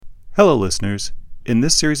Hello, listeners. In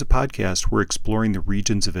this series of podcasts, we're exploring the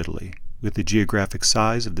regions of Italy. With the geographic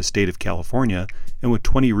size of the state of California, and with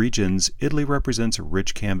 20 regions, Italy represents a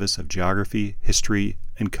rich canvas of geography, history,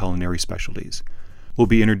 and culinary specialties. We'll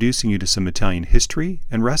be introducing you to some Italian history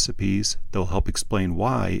and recipes that will help explain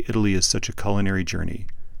why Italy is such a culinary journey.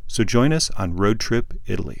 So join us on Road Trip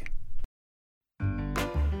Italy.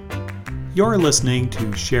 You're listening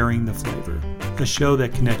to Sharing the Flavor, a show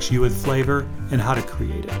that connects you with flavor and how to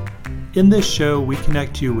create it. In this show, we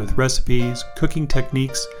connect you with recipes, cooking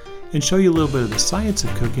techniques, and show you a little bit of the science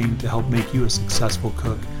of cooking to help make you a successful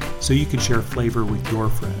cook so you can share flavor with your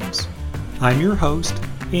friends. I'm your host,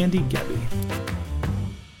 Andy Gebby.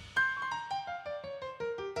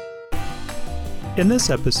 In this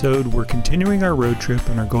episode, we're continuing our road trip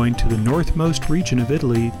and are going to the northmost region of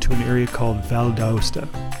Italy to an area called Valle d'Aosta.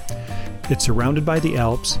 It's surrounded by the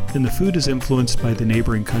Alps, and the food is influenced by the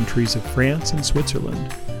neighboring countries of France and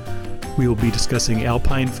Switzerland. We will be discussing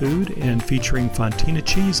alpine food and featuring Fontina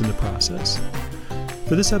cheese in the process.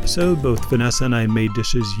 For this episode, both Vanessa and I made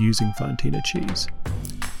dishes using Fontina cheese.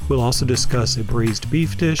 We'll also discuss a braised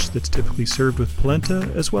beef dish that's typically served with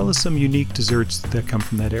polenta, as well as some unique desserts that come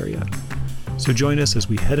from that area. So join us as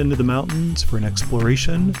we head into the mountains for an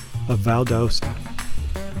exploration of Valle d'Aosta.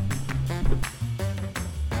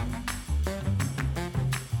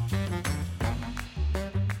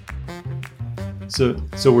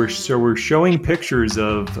 So we're showing pictures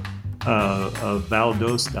of Valle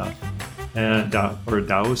d'Aosta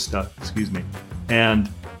d'Aosta, excuse me, and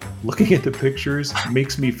looking at the pictures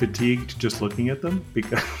makes me fatigued just looking at them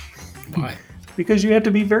because why? Because you have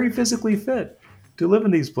to be very physically fit to live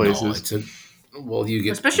in these places. No, you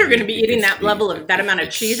get especially you're going to be eating that amount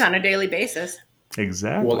of cheese on a daily basis.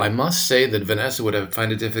 Exactly. Well, I must say that Vanessa would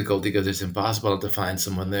find it difficult because it's impossible to find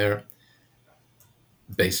someone there.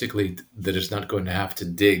 Basically, that is not going to have to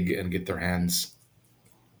dig and get their hands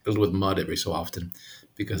filled with mud every so often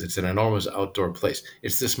because it's an enormous outdoor place.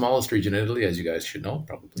 It's the smallest region in Italy, as you guys should know,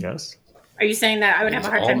 probably. Yes. Are you saying that I would have a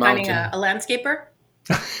hard time finding a landscaper?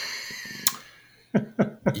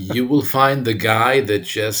 You will find the guy that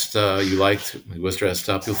just you liked, he was dressed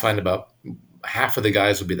up. You'll find about half of the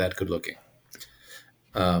guys will be that good looking.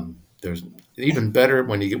 There's even better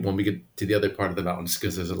when we get to the other part of the mountains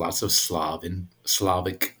because there's lots of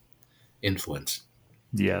Slavic influence.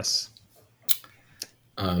 Yes.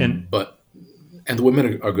 And the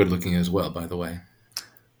women are good looking as well, by the way.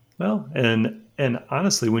 Well, and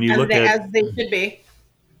honestly, when you look at as they should be.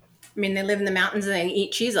 I mean, they live in the mountains and they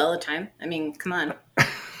eat cheese all the time. I mean, come on.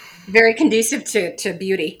 Very conducive to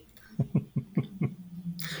beauty.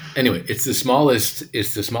 Anyway, it's the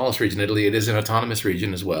smallest region in Italy. It is an autonomous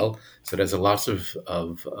region as well. So it has lots of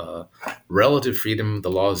relative freedom. The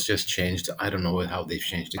laws just changed. I don't know how they've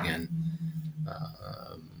changed again.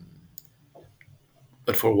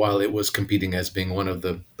 But for a while, it was competing as being one of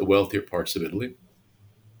the wealthier parts of Italy.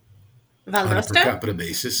 Valle on a per capita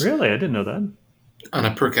basis. Really? I didn't know that. On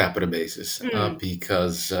a per capita basis,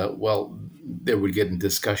 because, there would get in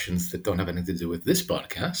discussions that don't have anything to do with this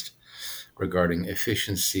podcast regarding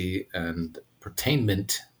efficiency and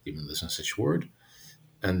pertainment, even though there's no such word,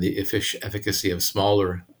 and the efficacy of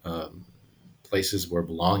smaller places where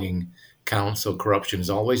belonging counts. So corruption is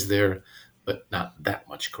always there, but not that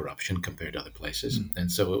much corruption compared to other places.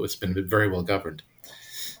 And so it's been very well governed,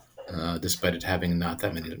 despite it having not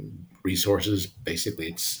that many resources. Basically,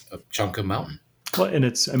 it's a chunk of mountain. Well, and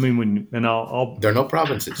it's, I mean, there are no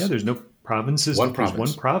provinces. Yeah, there's no provinces. There's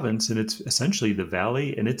one province, and it's essentially the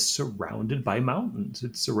valley, and it's surrounded by mountains.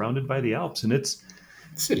 It's surrounded by the Alps, and it's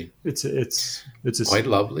city. It's quite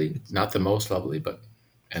lovely. Not the most lovely,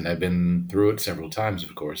 and I've been through it several times,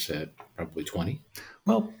 of course, probably 20.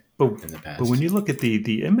 Well, in the past. But when you look at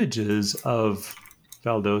the images of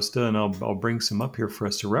Valle d'Aosta, and I'll bring some up here for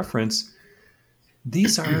us to reference,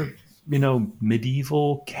 these are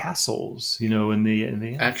medieval castles, in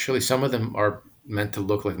the Actually, some of them are meant to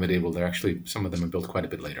look like medieval. Some of them are built quite a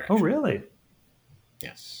bit later. Actually. Oh, really?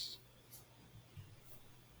 Yes.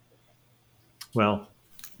 Well,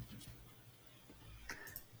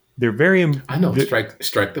 they're very. I know.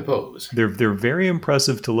 Strike the pose. They're very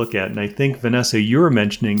impressive to look at, and I think Vanessa, you were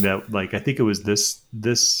mentioning that. I think it was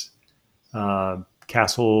this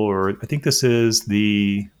castle, or I think this is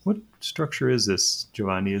what structure is this,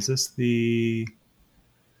 Giovanni? Is this the?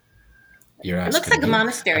 You're asking. It looks like a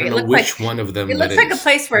monastery. I don't know which one of them. It looks like a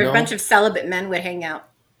place where a bunch of celibate men would hang out.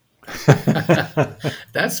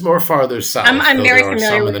 That's more farther south. I'm very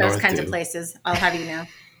familiar with those kinds of places. I'll have you know.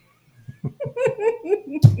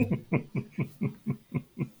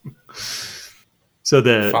 So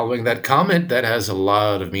following that comment, that has a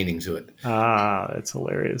lot of meaning to it. That's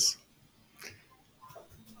hilarious.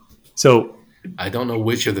 So, I don't know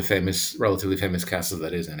which of the relatively famous castles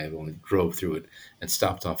that is, and I've only drove through it and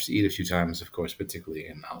stopped off to eat a few times, of course, particularly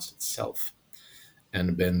in Aust itself,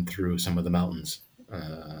 and been through some of the mountains.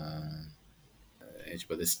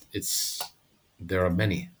 But it's there are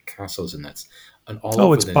many castles in that, and all oh,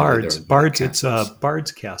 over it's the Italy there Bard's. are many Bard's. It's castles.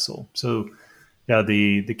 Bard's Castle. So, yeah,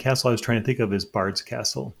 the castle I was trying to think of is Bard's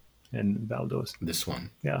Castle in Valdos. This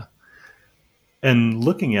one, Yeah, and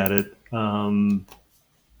looking at it,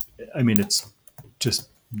 I mean, it's just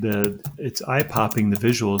it's eye popping the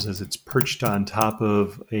visuals as it's perched on top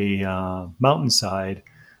of a mountainside,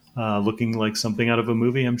 looking like something out of a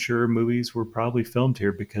movie. I'm sure movies were probably filmed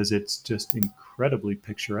here because it's just incredibly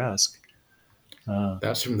picturesque.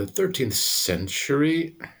 that's from the 13th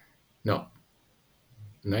century. No,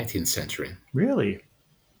 19th century. Really,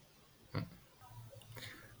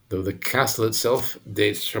 Though the castle itself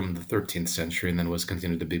dates from the 13th century and then was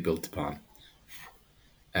continued to be built upon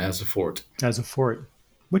as a fort. as a fort,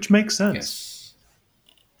 which makes sense. Yes,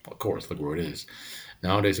 of course, look where it is.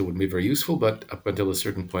 Nowadays it wouldn't be very useful, but up until a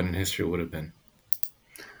certain point in history it would have been.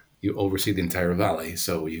 You oversee the entire valley,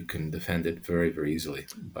 so you can defend it very, very easily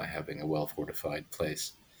by having a well fortified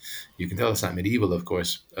place. You can tell it's not medieval, of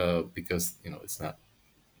course, because it's not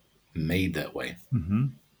made that way. Hmm.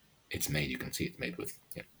 It's made. You can see it's made with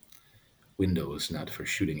windows, not for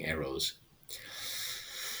shooting arrows.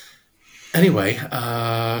 Anyway,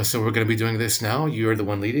 so we're going to be doing this now. You're the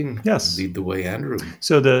one leading. Yes. Lead the way, Andrew.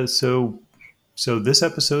 So this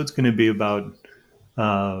episode's going to be about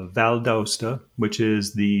Val d'Aosta, which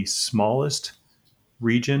is the smallest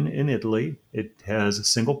region in Italy. It has a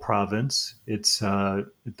single province. It's the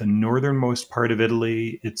northernmost part of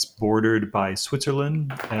Italy. It's bordered by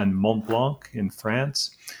Switzerland and Mont Blanc in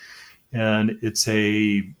France, and it's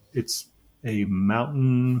a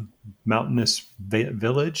mountainous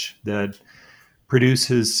village that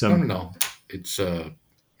produces some. No. It's a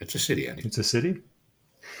city, Andy. It's a city.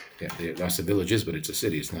 Yeah, that's the village is, but it's a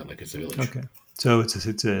city. It's not like it's a village. Okay, so it's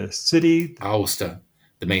a city. Aosta,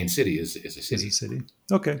 the main city, is a city. Is a city.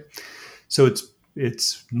 Okay, so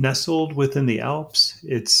it's nestled within the Alps.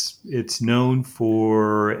 It's known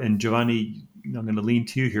for, and Giovanni, I'm going to lean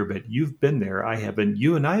to you here, but you've been there. I haven't.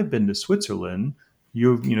 You and I have been to Switzerland.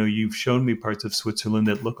 You've shown me parts of Switzerland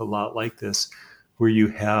that look a lot like this, where you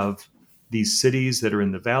have these cities that are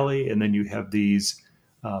in the valley, and then you have these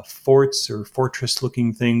forts or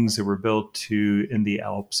fortress-looking things that were built in the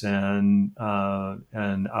Alps, and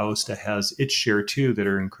Aosta has its share too that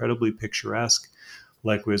are incredibly picturesque.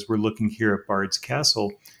 Like as we're looking here at Bard's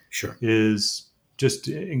Castle, Sure, is just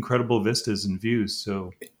incredible vistas and views.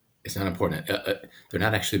 So it's not important. They're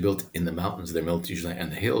not actually built in the mountains. They're built usually in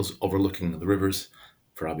the hills, overlooking the rivers,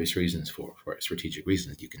 for obvious reasons, for strategic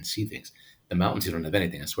reasons. You can see things. The mountains, you don't have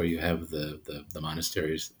anything. That's where you have the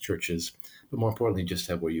monasteries, the churches, but more importantly, you just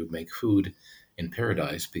have where you make food in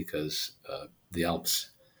paradise, because the Alps,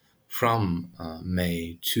 from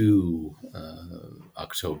May to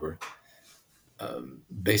October,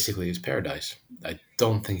 basically is paradise. I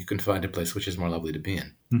don't think you can find a place which is more lovely to be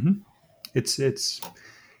in. mm-hmm. it's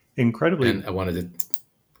incredibly. And I wanted to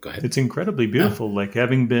go ahead. It's incredibly beautiful. No. Like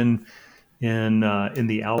having been in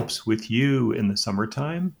the Alps with you in the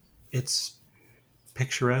summertime, it's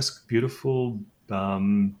picturesque, beautiful.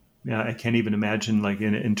 Yeah, I can't even imagine, like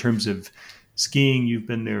in terms of skiing. You've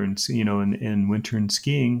been there, and in winter and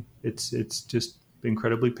skiing, it's just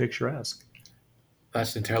incredibly picturesque.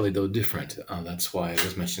 That's entirely, though, different. That's why I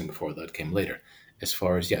was mentioning before that came later. As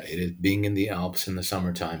far as, it is being in the Alps in the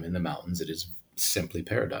summertime in the mountains, it is simply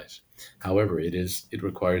paradise. However, it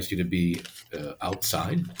requires you to be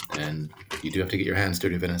outside, and you do have to get your hands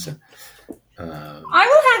dirty, Vanessa. I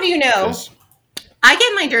will have you know, Because, I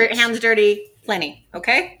get my hands dirty plenty.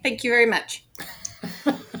 Okay, thank you very much.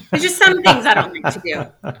 There's just some things I don't like to do.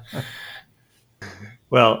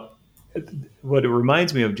 Well, what it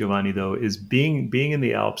reminds me of, Giovanni, though, is being in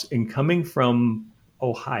the Alps and coming from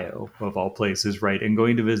Ohio, of all places, right, and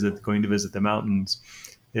going to visit the mountains.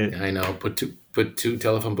 I know. Put two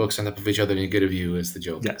telephone books on top of each other and you get a view is the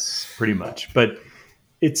joke. Yes, pretty much. But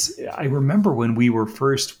I remember when we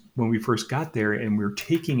first got there, and we were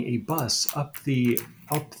taking a bus up the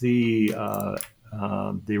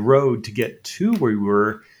road to get to where we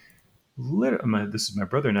were. This is my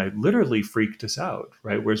brother and I, literally freaked us out,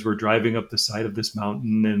 right? Whereas we're driving up the side of this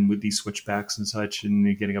mountain and with these switchbacks and such, and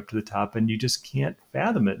you're getting up to the top, and you just can't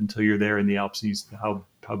fathom it until you're there in the Alps and you see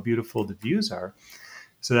how beautiful the views are.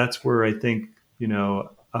 So that's where I think,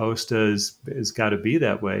 Aosta has got to be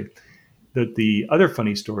that way. The other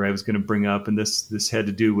funny story I was going to bring up, and this had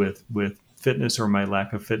to do with fitness or my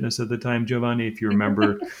lack of fitness at the time, Giovanni. If you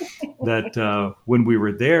remember that when we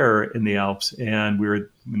were there in the Alps, and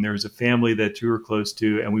when there was a family that you were close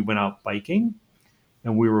to, and we went out biking,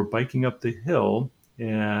 and we were biking up the hill,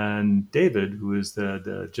 and David, who is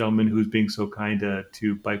the gentleman who's being so kind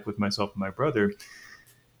to bike with myself and my brother,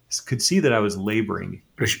 could see that I was laboring.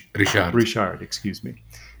 Richard, excuse me.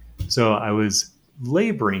 So I was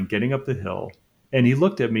laboring getting up the hill, and he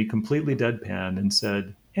looked at me completely deadpan and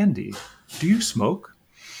said, "Andy, do you smoke?"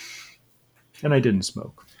 And I didn't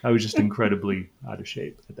smoke. I was just incredibly out of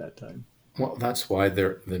shape at that time. Well, that's why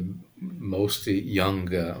the mostly young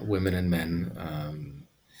women and men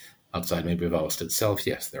outside maybe of Aosta itself,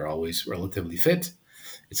 yes, they're always relatively fit.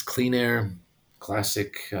 It's clean air,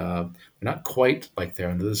 classic. They're not quite like they're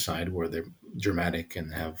on the other side where they're dramatic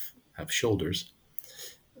and have shoulders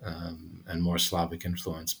and more Slavic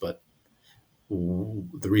influence. But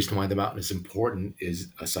the reason why the mountain is important is,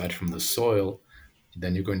 aside from the soil,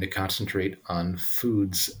 then you're going to concentrate on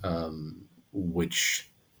foods which,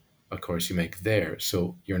 of course, you make there.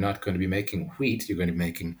 So you're not going to be making wheat. You're going to be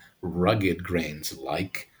making rugged grains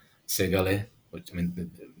like segale, which, I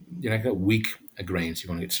mean, you're not going to get weak grains. You're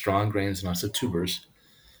going to get strong grains and lots of tubers,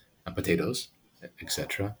 potatoes,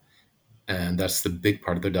 etc. And that's the big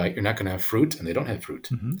part of their diet. You're not going to have fruit, and they don't have fruit.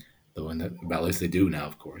 Mm-hmm. Though in the valleys they do now,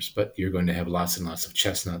 of course. But you're going to have lots and lots of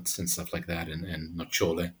chestnuts and stuff like that, and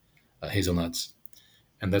nocciole, hazelnuts.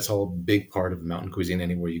 And that's all a big part of mountain cuisine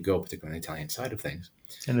anywhere you go, particularly on the Italian side of things.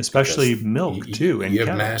 And especially milk, too. And you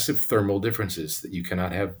have massive thermal differences that you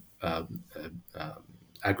cannot have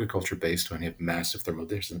agriculture-based when you have massive thermal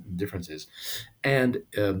differences. And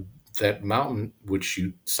that mountain, which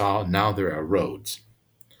you saw, now there are roads.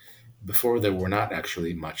 Before, there were not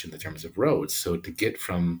actually much in the terms of roads. So to get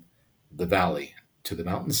from the valley to the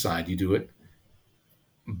mountainside, you do it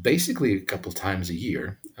basically a couple times a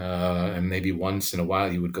year, and maybe once in a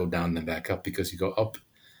while you would go down and then back up, because you go up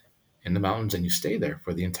in the mountains and you stay there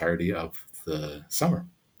for the entirety of the summer.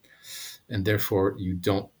 And therefore you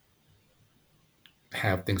don't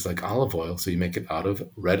have things like olive oil, so you make it out of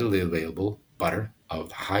readily available butter of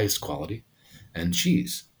the highest quality, and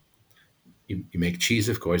cheese. You make cheese,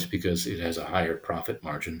 of course, because it has a higher profit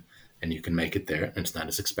margin, and you can make it there, and it's not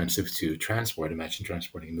as expensive to transport. Imagine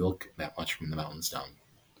transporting milk that much from the mountains down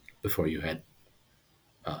before you had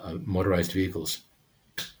motorized vehicles.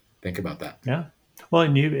 Think about that. Yeah. Well,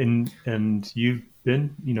 and you've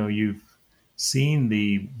been, you've seen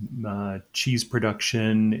the cheese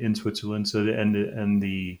production in Switzerland, so and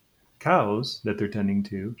the cows that they're tending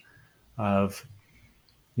to, they're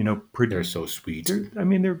so sweet.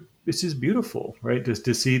 It's just beautiful, right? Just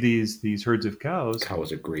to see these herds of cows.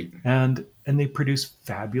 Cows are great, and they produce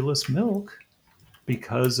fabulous milk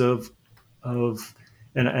because of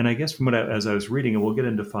and I guess from as I was reading, and we'll get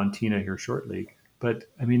into Fontina here shortly, but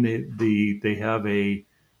I mean they have a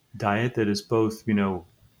diet that is both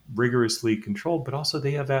rigorously controlled, but also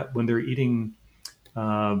they have that when they're eating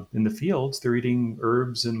in the fields, they're eating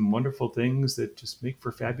herbs and wonderful things that just make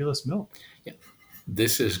for fabulous milk. Yeah.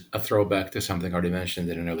 This is a throwback to something I already mentioned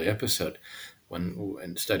in an early episode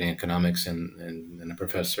when studying economics, and a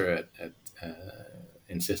professor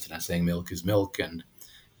insisted on saying milk is milk, and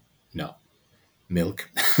no,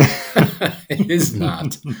 milk is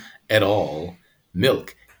not at all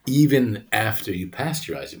milk, even after you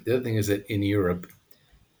pasteurize it. The other thing is that in Europe,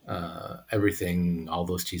 everything, all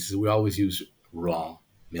those cheeses, we always use raw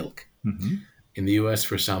milk. Mm-hmm. In the US,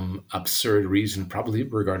 for some absurd reason, probably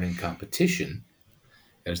regarding competition,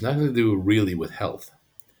 it has nothing to do really with health.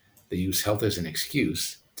 They use health as an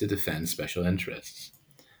excuse to defend special interests,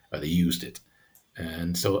 or they used it.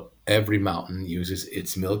 And so every mountain uses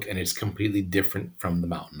its milk, and it's completely different from the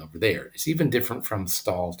mountain over there. It's even different from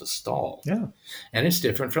stall to stall. Yeah. And it's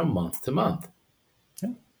different from month to month.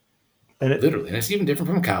 Yeah. Literally. And it's even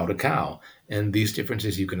different from cow to cow. And these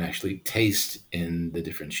differences you can actually taste in the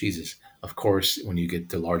different cheeses. Of course, when you get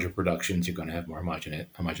to larger productions, you're going to have more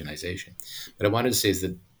homogenization. But I wanted to say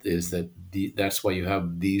is that that's why you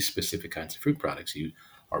have these specific kinds of fruit products. You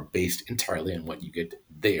are based entirely on what you get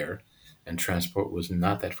there, and transport was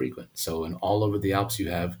not that frequent. So all over the Alps,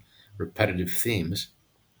 you have repetitive themes.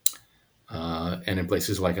 And in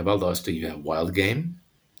places like Valle d'Aosta, you have wild game,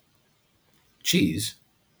 cheese,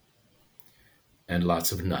 and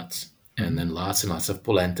lots of nuts. And then lots and lots of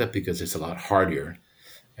polenta, because it's a lot hardier.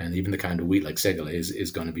 And even the kind of wheat like segale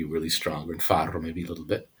is going to be really strong, and farro maybe a little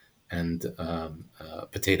bit. And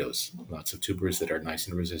potatoes, lots of tubers that are nice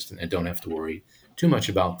and resistant, and don't have to worry too much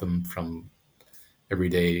about them. From every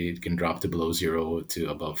day, it can drop to below 0 to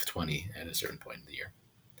above 20 at a certain point in the year.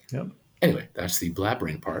 Yep. Anyway, that's the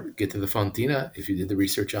blabbering part. Get to the Fontina. If you did the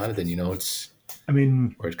research on it, then you know it's I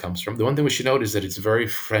mean, where it comes from. The one thing we should note is that it's very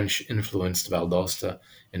French influenced Valdosta.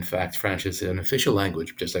 In fact, French is an official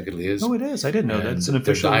language, just like Italy is. oh, it is. I didn't know that. And It's an the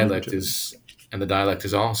official dialect language. is, and the dialect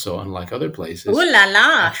is also, unlike other places, Ooh la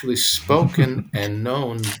la. actually spoken and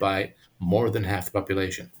known by more than half the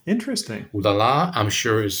population. Interesting. Ulala, I'm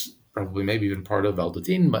sure, is probably maybe even part of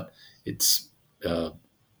Valdotine, but it's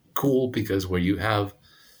cool because where you have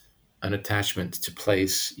an attachment to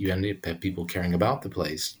place, you end up have people caring about the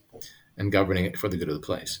place and governing it for the good of the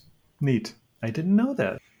place. Neat. I didn't know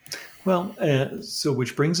that. Well, so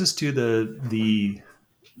which brings us to the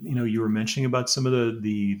you were mentioning about some of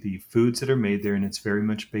the foods that are made there, and it's very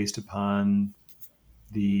much based upon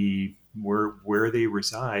the where they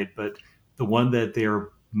reside. But the one that they are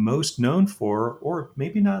most known for, or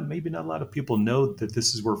maybe not a lot of people know that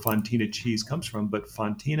this is where Fontina cheese comes from, but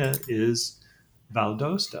Fontina is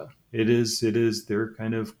Valdosta. It is their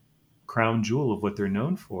kind of crown jewel of what they're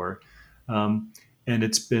known for. And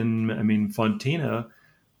it's been, I mean, Fontina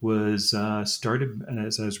was started, and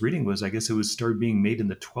as I was reading, I guess it was started being made in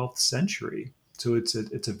the 12th century. So it's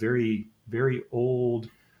a very, very old,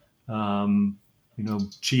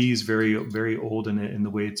 cheese, very, very old in the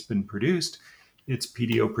way it's been produced. It's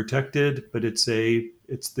PDO protected, but it's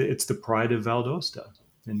the pride of Valdosta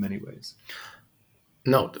in many ways.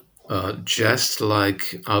 Note, just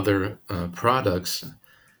like other products,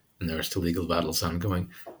 and there are still legal battles ongoing,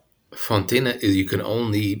 Fontina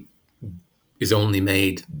is only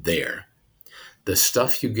made there. The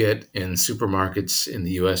stuff you get in supermarkets in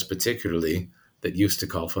the US particularly that used to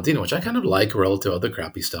call Fontina, which I kind of like relative to other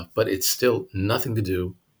crappy stuff, but it's still nothing to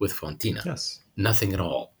do with Fontina. Yes. Nothing at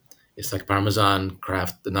all. It's like Parmesan,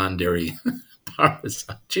 Kraft, the non-dairy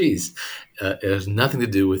Parmesan cheese. It has nothing to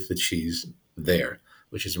do with the cheese there,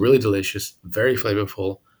 which is really delicious, very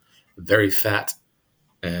flavorful, very fat,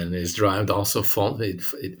 and is derived also fond.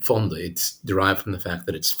 It's derived from the fact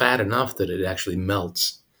that it's fat enough that it actually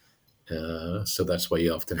melts. So that's why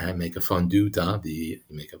you often make a fonduta, you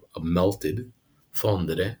make a melted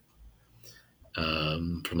fondere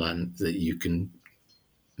from that you can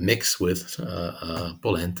mix with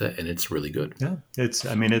polenta, and it's really good. Yeah, it's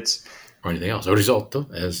or anything else, or risotto,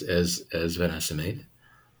 as Vanessa made.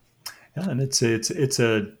 Yeah, and it's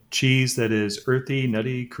a cheese that is earthy,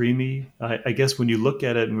 nutty, creamy. I guess when you look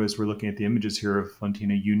at it, and as we're looking at the images here of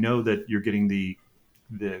Fontina, you know that you're getting the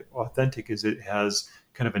authentic, is it has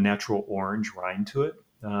kind of a natural orange rind to it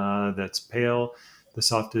that's pale. The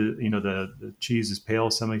soft, the cheese is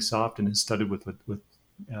pale, semi-soft, and is studded with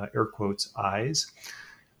air quotes eyes.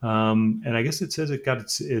 And I guess it says it got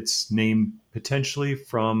its name potentially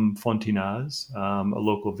from Fontinaz, a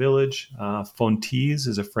local village. Fontis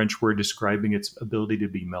is a French word describing its ability to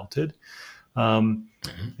be melted. And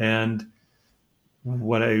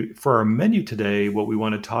for our menu today, what we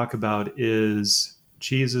want to talk about is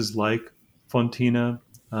cheeses like Fontina,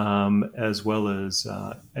 as well as,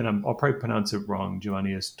 and I'll probably pronounce it wrong,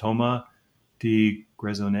 Giovanni, is Toma di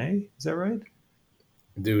Grezone. Is that right?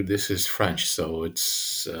 Dude, this is French, so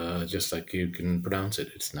it's just like you can pronounce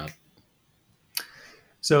it. It's not.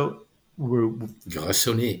 So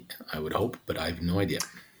Gressonné, I would hope, but I have no idea.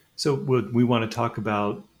 So we want to talk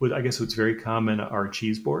about, I guess what's very common are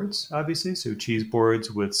cheese boards, obviously. So cheese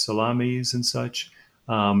boards with salamis and such.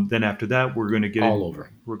 Then after that, we're going to get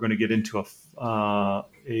over. We're going to get into a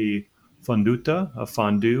fonduta, a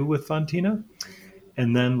fondue with Fontina,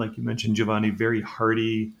 and then, like you mentioned, Giovanni, very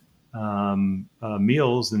hearty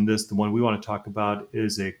meals. And the one we want to talk about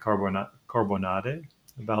is a carbonade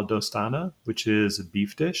valdostana, which is a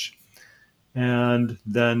beef dish, and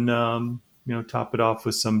then top it off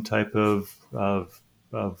with some type of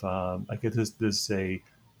I guess this is a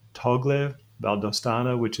togle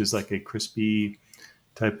valdostana, which is like a crispy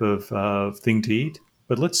type of thing to eat.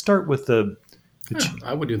 But let's start with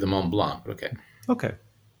I would do the Mont Blanc. Okay.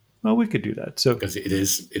 Well, we could do that. So because it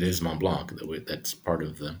is Mont Blanc. That's part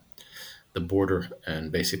of the border, and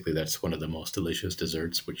basically that's one of the most delicious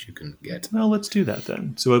desserts which you can get. Well, let's do that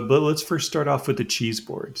then. But let's first start off with the cheese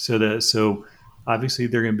board. So obviously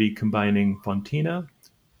they're going to be combining Fontina,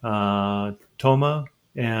 Toma,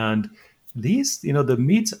 and these, the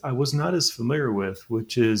meats I was not as familiar with,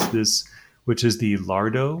 which is the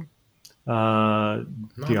lardo,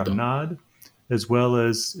 diarnad, as well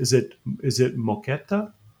as is it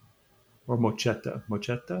moqueta or mochetta?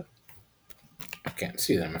 Mochetta? I can't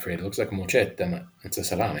see that, I'm afraid. It looks like a mochetta, but it's a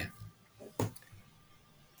salami,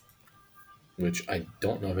 which I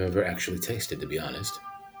don't know if I've ever actually tasted, to be honest.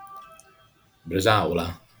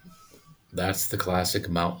 Bresaola, that's the classic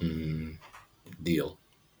mountain deal.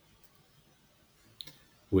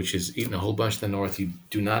 which is eaten a whole bunch in the north. You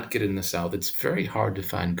do not get it in the south. It's very hard to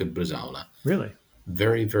find good bresaola. Really?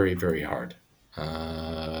 Very, very, very hard.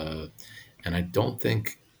 And I don't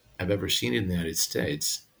think I've ever seen it in the United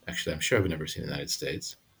States. Actually, I'm sure I've never seen it in the United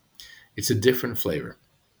States. It's a different flavor.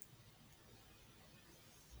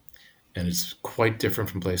 And it's quite different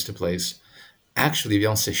from place to place. Actually,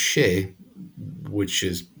 viande séchée, which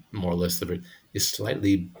is more or less is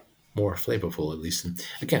slightly more flavorful, at least. And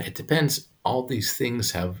again, it depends. All these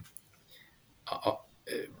things have...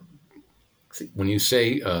 when you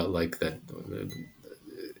say like that...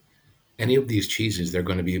 any of these cheeses, they're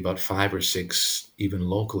going to be about 5 or 6, even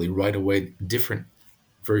locally, right away, different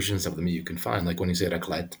versions of them you can find. Like when you say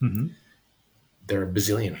raclette, there are a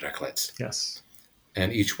bazillion raclettes. Yes.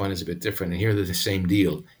 And each one is a bit different. And here they're the same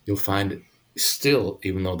deal. You'll find still,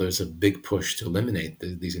 even though there's a big push to eliminate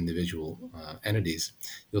these individual entities,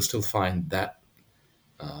 you'll still find that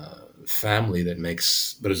family that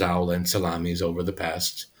makes bresaola and salamis over the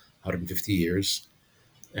past 150 years.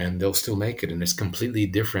 And they'll still make it. And it's completely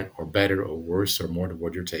different or better or worse or more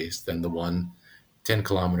toward your taste than the one 10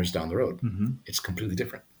 kilometers down the road. It's completely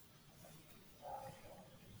different.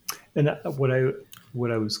 And what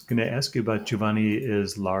I was going to ask you about, Giovanni,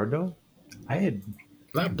 is lardo. I'd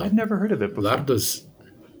never heard of it before. Lardo's,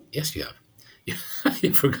 yes, you have.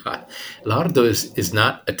 You forgot. Lardo is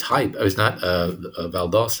not a type. It's not a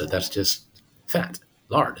valdosta. That's just fat,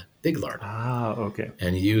 lard, big lard. Ah, okay.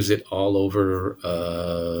 And you use it all over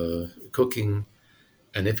cooking.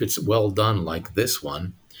 And if it's well done, like this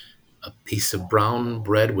one, a piece of brown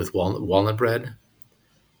bread with walnut bread,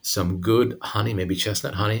 some good honey, maybe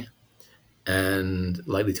chestnut honey, and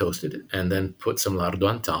lightly toasted, and then put some lardo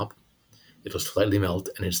on top. It will slightly melt,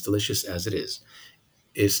 and it's delicious as it is.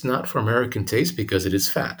 It's not for American taste because it is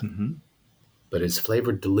fat, but it's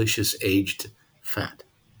flavored, delicious, aged fat.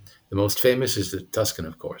 The most famous is the Tuscan,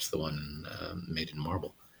 of course, the one made in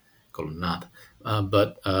marble, called Nat.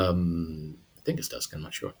 But I think it's Tuscan, I'm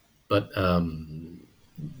not sure. But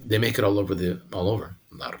they make it all over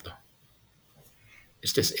lardo.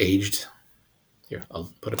 It's just aged. Here,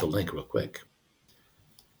 I'll put up a link real quick.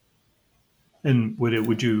 And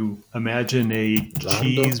would you imagine a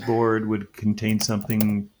cheese board would contain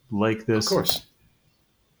something like this?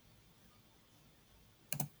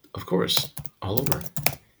 Of course, all over.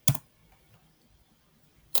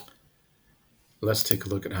 Let's take a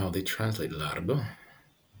look at how they translate lardo.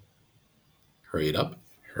 Hurry it up.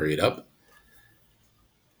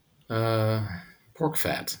 Pork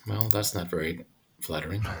fat. Well, that's not very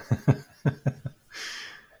flattering.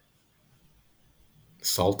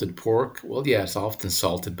 Salted pork. Well, yeah, it's often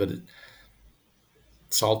salted, but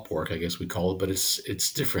salt pork, I guess we call it. But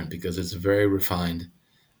it's different because it's very refined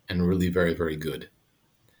and really very, very good.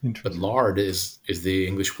 But lard is the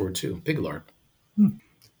English word too. Pig lard.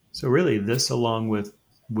 So really, this along with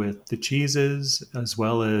the cheeses as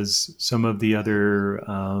well as some of the other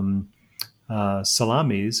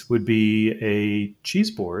salamis would be a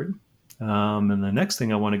cheese board. And the next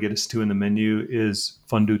thing I want to get us to in the menu is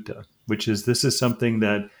fonduta, this is something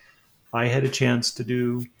that I had a chance to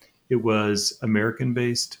do. It was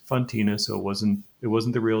American-based fontina, so it wasn't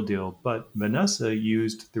the real deal. But Vanessa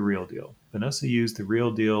used the real deal. Vanessa used the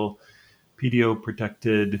real deal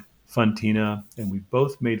PDO-protected fontina, and we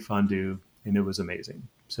both made fondue, and it was amazing.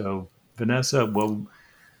 So Vanessa, well,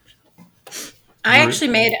 I actually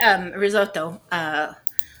made risotto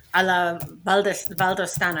alla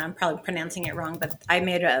Valdostana. I'm probably pronouncing it wrong, but I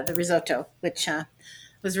made the risotto, which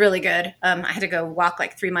was really good. I had to go walk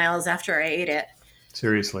like 3 miles after I ate it.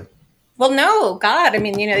 Seriously? Well, no, God. I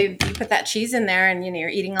mean, you put that cheese in there and, you're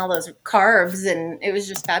eating all those carbs and it was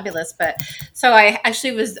just fabulous. But so I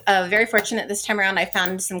actually was very fortunate this time around. I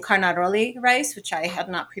found some carnaroli rice, which I had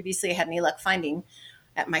not previously had any luck finding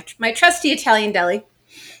at my trusty Italian deli.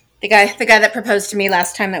 The guy that proposed to me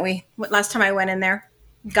last time I went in there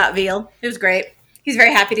got veal. It was great. He's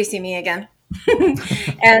very happy to see me again.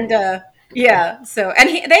 And, yeah. So, and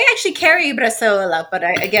they actually carry bresaola, but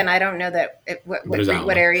I don't know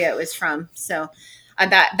what area it was from. So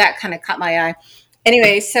that kind of caught my eye.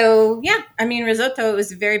 Anyway, so yeah, I mean, risotto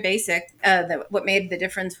was very basic. What made the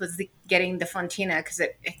difference was getting the fontina because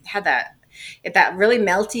it had that really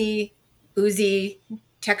melty, oozy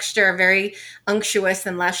texture, very unctuous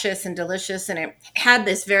and luscious and delicious, and it had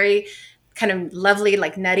this very kind of lovely,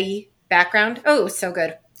 like nutty background. Oh, it was so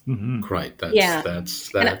good. Mm-hmm. Right.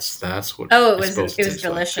 That's what. Oh, it was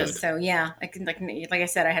delicious. Like. So yeah, like I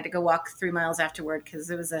said, I had to go walk 3 miles afterward because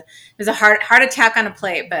it was a heart attack on a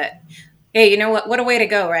plate. But hey, you know what? What a way to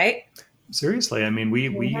go, right? Seriously, I mean, we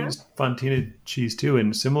used fontina cheese too,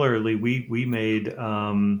 and similarly, we made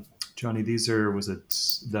Johnny, these are, was it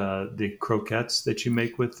the croquettes that you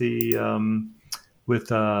make with the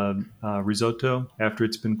risotto after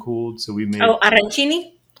it's been cooled? So we made. Oh,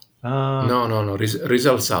 arancini. No.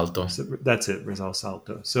 Risal salto. So that's it, risotto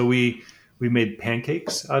salto. So we made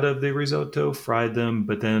pancakes out of the risotto, fried them,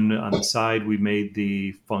 but then on the side we made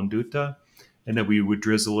the fonduta, and then we would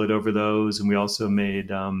drizzle it over those. And we also made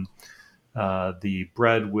the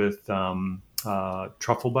bread with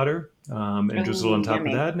truffle butter and drizzle on top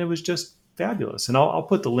yummy. of that, and it was just fabulous. And I'll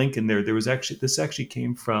put the link in there. This actually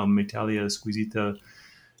came from Italia Squisita.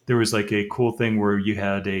 There was like a cool thing where you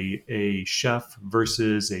had a chef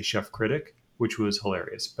versus a chef critic, which was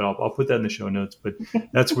hilarious. But I'll put that in the show notes. But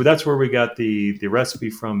that's where we got the recipe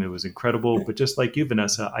from. It was incredible. But just like you,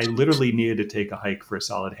 Vanessa, I literally needed to take a hike for a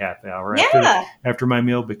solid half hour after my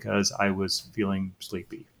meal because I was feeling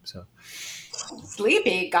sleepy. So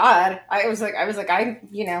sleepy, God, I had,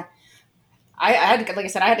 like I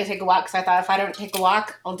said, I had to take a walk because I thought if I don't take a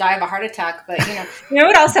walk, I'll die of a heart attack. But you know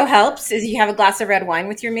what also helps is you have a glass of red wine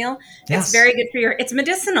with your meal. Yes. It's very good for it's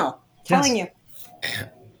medicinal. I'm telling you.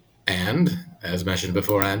 And as mentioned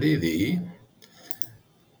before, Andy, the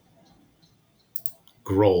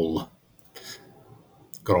grolla.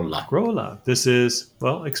 This is,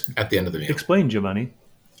 well, at the end of the meal. Explain, Giovanni.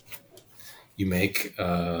 You make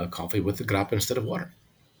coffee with the grappa instead of water.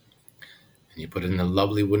 And you put it in a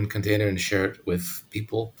lovely wooden container and share it with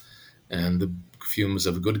people. And the fumes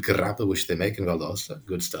of good grappa, which they make in Valle d'Aosta,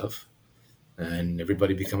 good stuff. And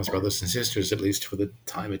everybody becomes brothers and sisters, at least for the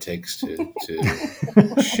time it takes to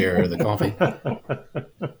share the coffee.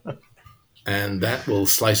 And that will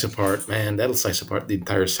slice apart, that'll slice apart the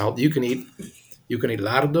entire salt. You can eat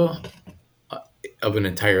lardo of an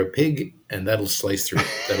entire pig, and that'll slice through it.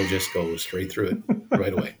 That'll just go straight through it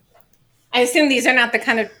right away. I assume these are not the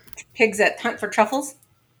kind of pigs that hunt for truffles?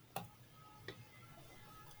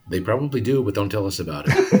 They probably do, but don't tell us about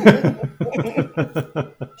it.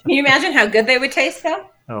 Can you imagine how good they would taste, though?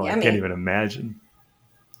 Oh, yummy. I can't even imagine.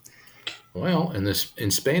 Well,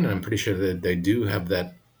 in Spain, I'm pretty sure that they do have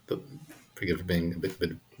that. Forgive for being a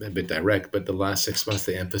bit direct, but the last 6 months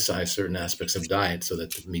they emphasize certain aspects of diet so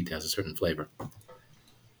that the meat has a certain flavor.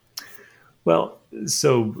 Well,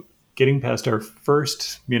 so getting past our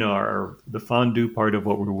first, the fondue part of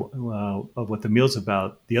what the meal's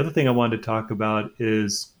about. The other thing I wanted to talk about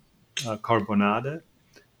is carbonade,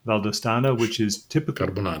 valdostana, which is typically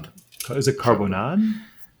carbonade. Is it carbonade?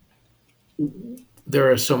 There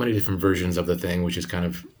are so many different versions of the thing, which is kind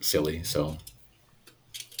of silly. So,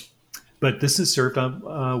 but this is served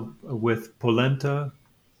with polenta.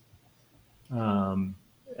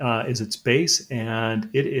 Is its base, and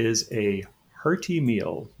it is a hearty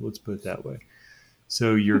meal. Let's put it that way.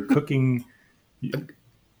 So you're cooking.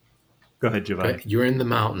 Go ahead, Giovanni. You're in the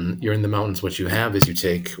mountains. What you have is you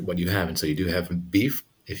take what you have, and so you do have beef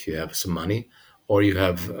if you have some money, or you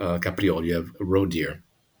have capriole, you have roe deer,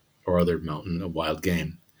 or other mountain wild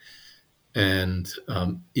game. And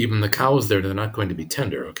even the cows there, they're not going to be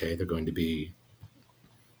tender. Okay, they're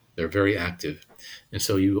very active, and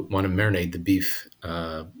so you want to marinate the beef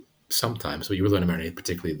sometimes. So you really want to marinate,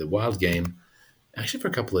 particularly the wild game, actually for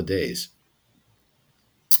a couple of days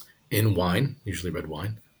in wine, usually red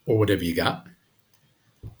wine, or whatever you got,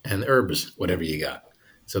 and herbs, whatever you got.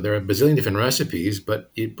 So there are a bazillion different recipes,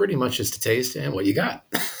 but it pretty much is to taste and what you got.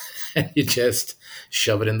 And you just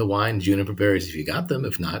shove it in the wine, juniper berries if you got them.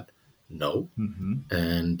 If not, no. Mm-hmm.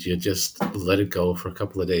 And you just let it go for a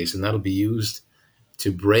couple of days, and that'll be used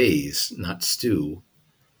to braise, not stew.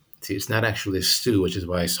 See, it's not actually a stew, which is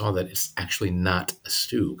why I saw that it's actually not a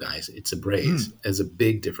stew, guys. It's a braise. There's a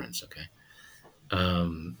big difference, okay?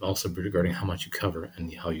 Also regarding how much you cover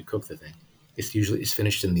and how you cook the thing. It's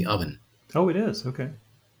finished in the oven. Oh, it is? Okay.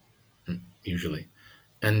 Usually.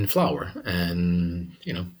 And flour and,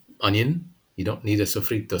 onion. You don't need a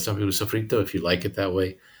sofrito. Some people do sofrito if you like it that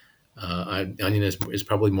way. Onion is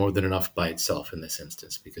probably more than enough by itself in this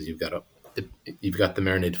instance because you've got the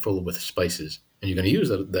marinade full with spices, and you're going to use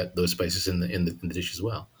those spices in the dish as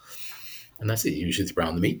well. And that's it. You usually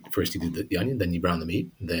brown the meat. First you do the onion, then you brown the meat,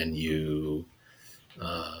 then you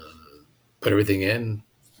put everything in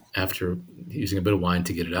after using a bit of wine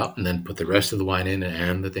to get it out, and then put the rest of the wine in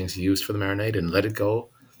and the things you used for the marinade and let it go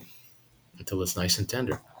until it's nice and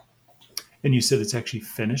tender. And you said it's actually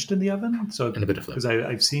finished in the oven? So, and a bit of flavor. Because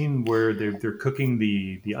I've seen where they're cooking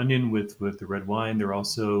the onion with the red wine. They're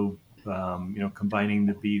also combining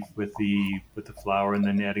the beef with the flour and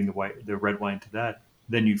then adding the red wine to that.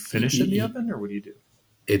 Then you finish in the oven, or what do you do?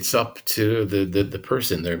 It's up to the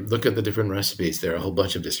person. Look at the different recipes. There are a whole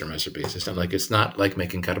bunch of different recipes. It's not like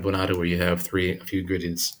making carbonara where you have a few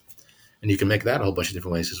ingredients And you can make that a whole bunch of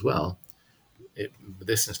different ways as well.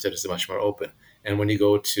 This instead is much more open. And when you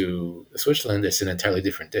go to Switzerland, it's an entirely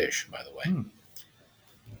different dish, by the way.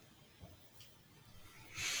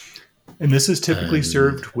 And this is typically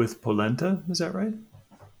served with polenta, is that right?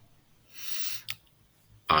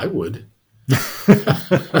 I would.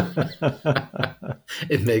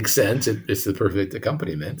 It makes sense. It's the perfect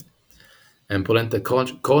accompaniment. And polenta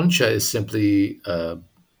concha is simply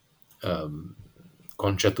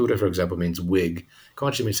conciatura, for example, means wig.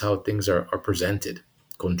 Concha means how things are presented.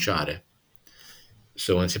 Conciare.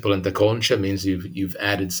 So when you say polenta concha means you've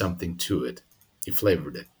added something to it. You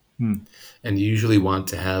flavored it. And you usually want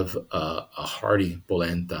to have a hearty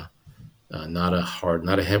polenta, not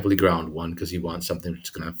a heavily ground one, because you want something that's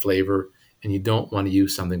going to have flavor. And you don't want to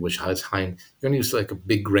use something which has high. You're going to use like a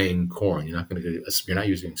big grain corn. You're not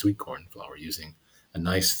using sweet corn flour. You're using a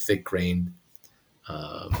nice thick grain,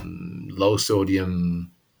 low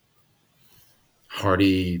sodium,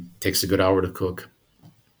 hearty. Takes a good hour to cook.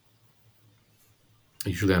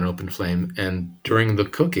 Usually on an open flame. And during the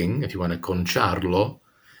cooking, if you want to conciarlo,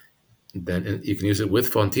 then you can use it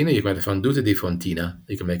with fontina. You can make a fondue di fontina.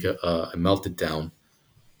 You can make a melted down.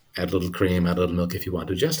 Add a little cream, add a little milk if you want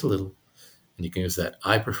to, just a little. And you can use that.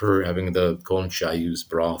 I prefer having the concha. I use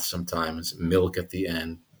broth sometimes, milk at the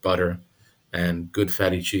end, butter, and good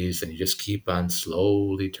fatty cheese. And you just keep on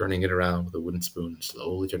slowly turning it around with a wooden spoon,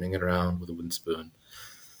 slowly turning it around with a wooden spoon.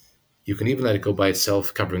 You can even let it go by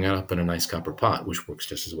itself, covering it up in a nice copper pot, which works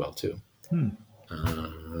just as well too. And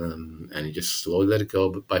you just slowly let it go.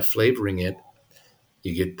 But by flavoring it,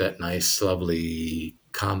 you get that nice, lovely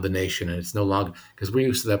combination. And it's no longer, because we're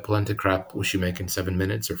used to that polenta crap, which you make in 7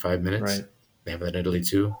 minutes or 5 minutes. Right. They have that in Italy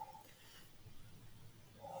too.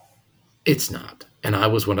 It's not. And I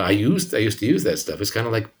used to use that stuff. It's kind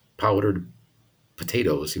of like powdered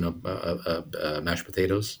potatoes, mashed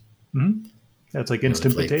potatoes. Mm-hmm. That's like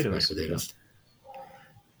instant potatoes. Mashed potatoes. Yeah.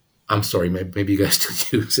 I'm sorry, maybe you guys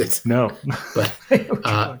don't use it. No, but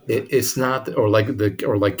it's not, or like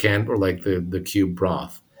the cube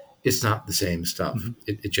broth. It's not the same stuff. Mm-hmm.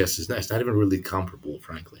 It just is not. It's not even really comparable,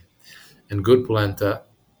 frankly. And good polenta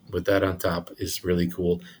with that on top is really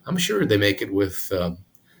cool. I'm sure they make it with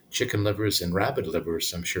chicken livers and rabbit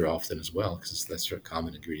livers. I'm sure often as well, because that's a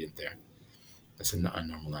common ingredient there. That's a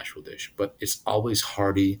normal natural dish, but it's always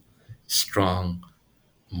hearty, strong,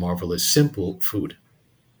 marvelous, simple food.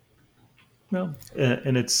 Well,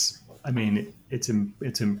 and it's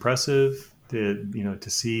impressive to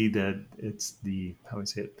see that it's the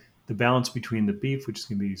balance between the beef, which is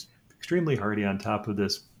going to be extremely hearty, on top of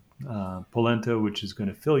this polenta, which is going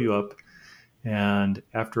to fill you up. And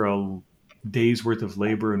after a day's worth of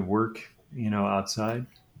labor and work, outside.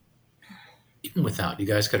 Even without, you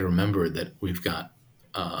guys got to remember that we've got,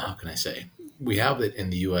 how can I say, we have it in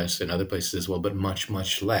the U.S. and other places as well, but much,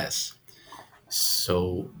 much less.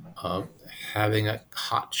 So having a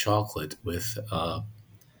hot chocolate with a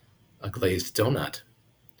glazed donut,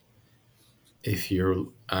 if you're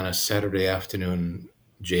on a Saturday afternoon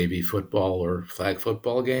JV football or flag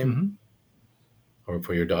football game, or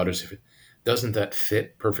for your daughters, doesn't that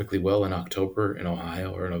fit perfectly well in October in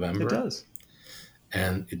Ohio or November? It does.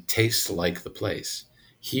 And it tastes like the place.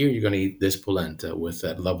 Here you're going to eat this polenta with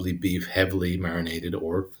that lovely beef, heavily marinated,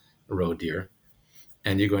 or roe deer,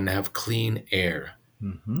 and you're going to have clean air,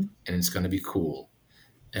 and it's going to be cool.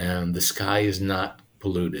 And the sky is not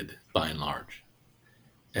polluted by and large.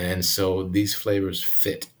 And so these flavors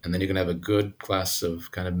fit. And then you're going to have a good glass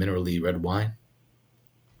of kind of minerally red wine,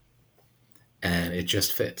 and it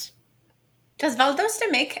just fits. Does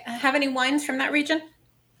Valdosta have any wines from that region?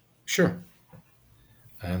 Sure.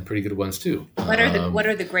 And pretty good ones too. What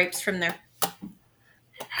are the grapes from there?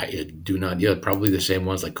 I do not. Yeah, probably the same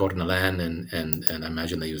ones like Cornalan and I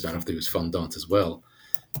imagine they use. I don't know if they use Fondant as well.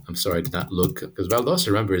 I'm sorry, I did not look, because Valdosta,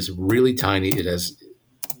 remember, is really tiny. It has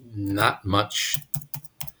not much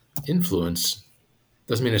influence.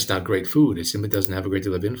 Doesn't mean it's not great food. It simply doesn't have a great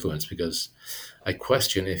deal of influence, because I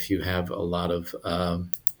question if you have a lot of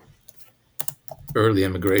early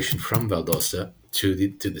immigration from Valdosta to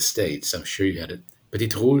the States. I'm sure you had it.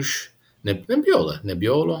 Petit Rouge,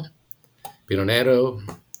 Nebbiolo, Pinot Nero,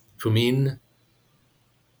 Fumine,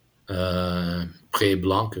 Pré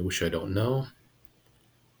Blanc, which I don't know.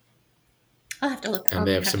 I'll have to look. And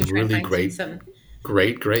they have some really great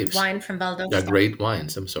grapes. Wine from Valdosta. Yeah, great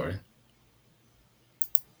wines. I'm sorry.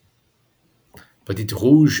 Petit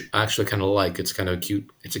Rouge, I actually kind of like. It's kind of cute.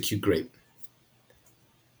 It's a cute grape.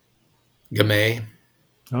 Gamay.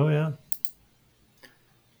 Oh, yeah.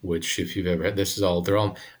 Which, if you've ever had,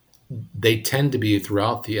 they tend to be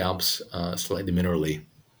throughout the Alps slightly minerally.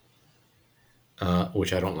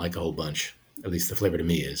 which I don't like a whole bunch. At least the flavor to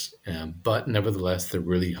me is. But nevertheless, they're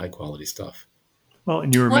really high quality stuff. Well,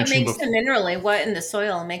 and you were What mentioning makes them minerally? What in the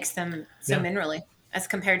soil makes them so Yeah. minerally as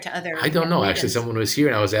compared to other? I don't know. Actually, natives? someone was here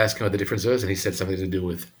and I was asking what the difference was, and he said something to do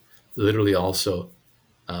with literally also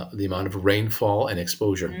the amount of rainfall and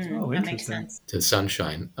exposure Oh, That makes interesting. sense. to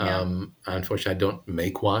sunshine. Yeah. Unfortunately, I don't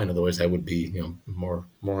make wine. Otherwise, I would be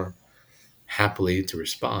more happily to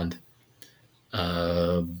respond.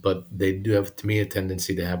 But they do have, to me, a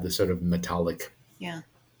tendency to have this sort of metallic Yeah.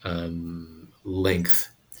 length,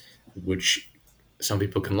 which some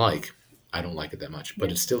people can like. I don't like it that much, but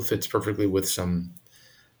it still fits perfectly with some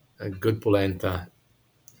good polenta,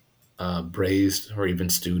 braised or even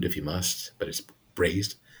stewed if you must, but it's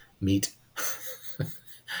braised meat,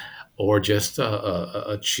 or just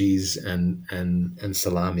a cheese and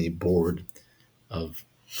salami board of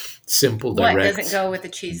simple, What direct. doesn't go with the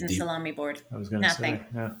cheese and deep- salami board? I was going to Nothing. say,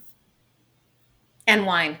 yeah. And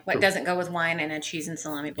wine. What doesn't go with wine and a cheese and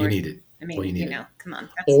salami You board? need it. I mean, Well, you need it. come on.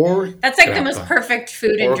 Or That's like the most grappa. perfect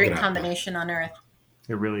food and Or drink grappa. combination on earth.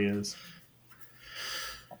 It really is.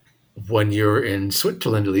 When you're in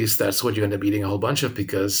Switzerland, at least, that's what you end up eating a whole bunch of,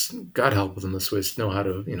 because God help them, the Swiss know how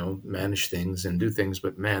to, manage things and do things,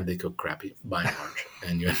 but man, they cook crappy by and large.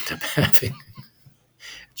 And you end up having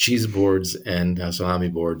cheese boards and salami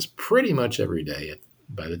boards pretty much every day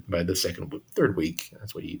by the third week.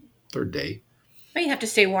 That's what you eat, third day. But you have to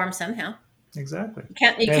stay warm somehow. Exactly.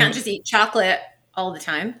 You can't just eat chocolate all the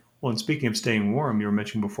time. Well, and speaking of staying warm, you were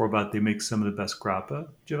mentioning before about they make some of the best grappa.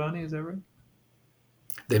 Giovanni, is that right?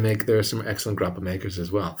 There are some excellent grappa makers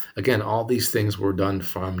as well. Again, all these things were done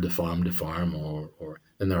farm to farm to farm, or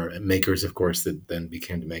then there are makers, of course, that then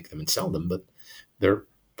became to make them and sell them. But they're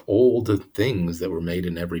old things that were made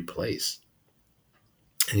in every place,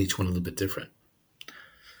 and each one a little bit different.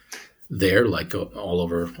 They're like all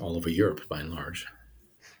over Europe by and large.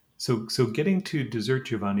 So getting to dessert,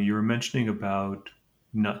 Giovanni, you were mentioning about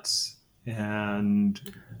nuts and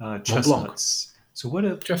chestnuts. So what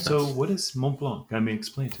is Mont Blanc? I mean,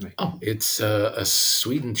 explain to me. Oh, it's a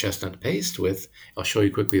sweetened chestnut paste with. I'll show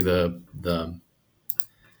you quickly the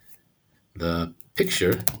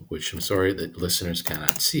picture, which I'm sorry that listeners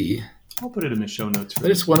cannot see. I'll put it in the show notes.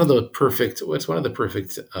 But it's one of the perfect. It's one of the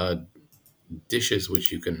perfect dishes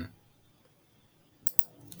which you can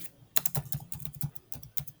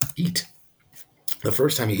eat. The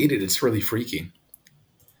first time you eat it, it's really freaky.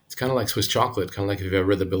 It's kind of like Swiss chocolate, kind of like if you've ever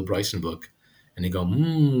read the Bill Bryson book, and you go,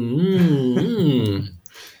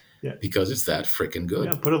 Yeah. because it's that freaking good.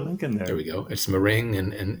 Yeah, put a link in there. There we go. It's meringue,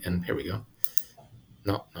 and here we go.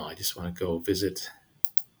 No, I just want to go visit.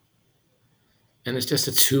 And it's just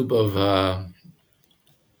a tube of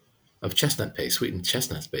chestnut paste, sweetened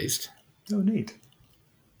chestnut paste. Oh, neat.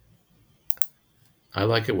 I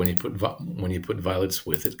like it when you put violets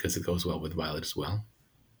with it, because it goes well with violet as well.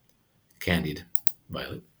 Candied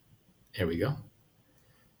violet. Here we go.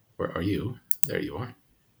 Where are you? There you are.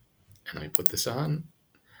 And let me put this on.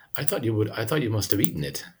 I thought you must have eaten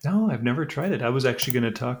it. No, I've never tried it. I was actually going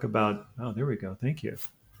to talk about. Oh, there we go. Thank you.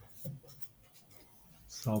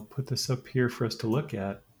 So I'll put this up here for us to look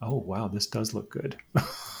at. Oh, wow, this does look good.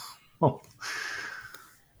 Oh,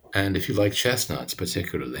 And if you like chestnuts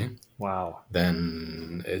particularly, wow.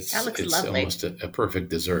 then it's lovely. almost a perfect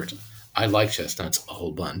dessert. I like chestnuts a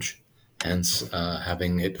whole bunch, hence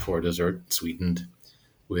having it for dessert sweetened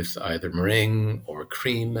with either meringue or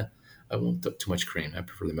cream. I won't put too much cream. I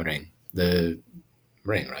prefer the meringue. The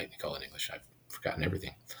meringue, right? You call it in English. I've forgotten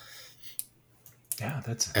everything. Yeah,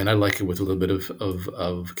 And I like it with a little bit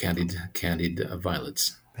of candied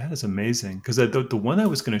violets. that is amazing. Because the one I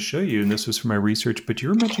was going to show you, and this was for my research, but you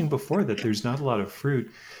were mentioning before that there's not a lot of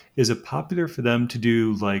fruit. Is it popular for them to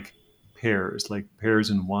do like pears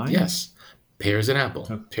and wine? Yes, pears and apple.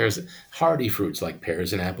 Oh. Pears, hardy fruits like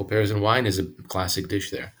pears and apple. Pears and wine is a classic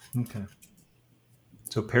dish there. Okay.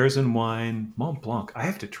 So pears and wine, Mont Blanc. I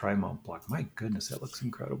have to try Mont Blanc. My goodness, that looks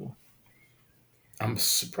incredible. I'm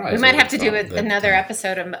surprised. We might have to do it another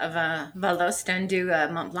episode of Valle d'Aosta and do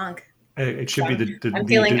Mont Blanc. It should be the I'm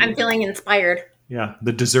feeling inspired. Yeah,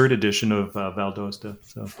 the dessert edition of Valle d'Aosta.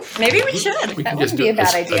 So Maybe we should. We That can just wouldn't be a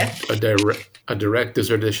bad idea. A direct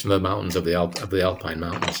dessert edition of the mountains of the Alpine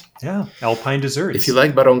mountains. yeah, Alpine desserts. If you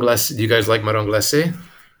like marron glacé, do you guys like marron glacé?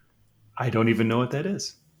 I don't even know what that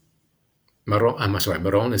is. Marron, I'm sorry,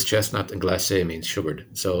 marron is chestnut and glacé means sugared.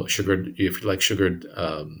 So sugared, if you like sugared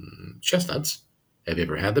chestnuts, have you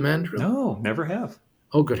ever had them, Andrew? No, never have.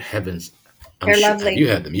 Oh, good heavens! They're lovely. You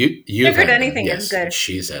had them. You've Sugared had them. anything Yes, is good.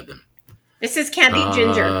 She's had them. This is candied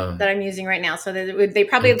ginger that I'm using right now. So they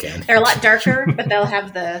probably Okay. they're a lot darker, but they'll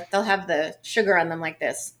have the sugar on them like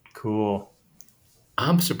this. Cool.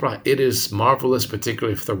 I'm surprised. It is marvelous,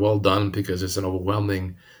 particularly if they're well done, because it's an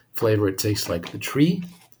overwhelming flavor. It tastes like the tree.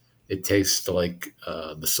 It tastes like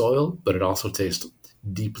the soil, but it also tastes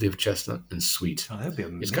deeply of chestnut and sweet. Oh, that'd be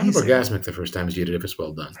amazing. It's kind of orgasmic the first time you eat it if it's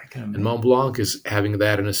well done. And Mont Blanc is having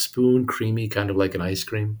that in a spoon, creamy, kind of like an ice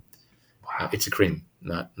cream. Wow. It's a cream,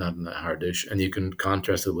 not a hard dish. And you can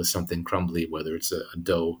contrast it with something crumbly, whether it's a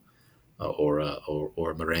dough or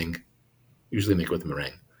a meringue. Usually make it with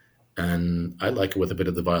meringue. And I like it with a bit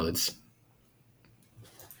of the violets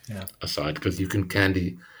aside, because you can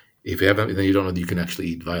candy. If you haven't, then you don't know that you can actually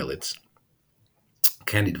eat violets.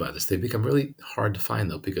 Candied violets. They become really hard to find,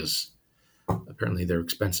 though, because apparently they're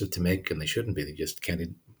expensive to make, and they shouldn't be. They're just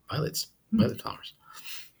candied violets, violet flowers.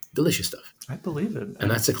 Delicious stuff. I believe it. And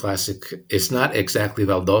that's a classic. It's not exactly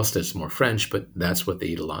Val d'Aosta. It's more French, but that's what they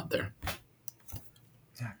eat a lot there.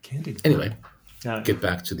 Yeah, candied. Anyway, get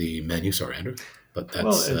back to the menu. Sorry, Andrew. But that's...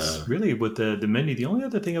 Well, it's really with the menu. The only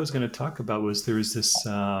other thing I was going to talk about was there was this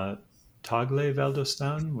Tagle Val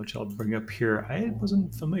d'Austin, which I'll bring up here. I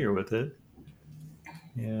wasn't familiar with it.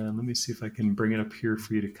 And let me see if I can bring it up here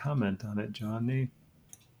for you to comment on it, Johnny.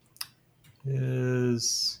 Bring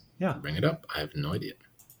it up. I have no idea.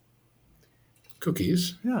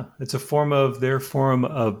 Cookies. Yeah, it's their form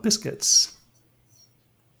of biscuits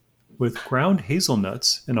with ground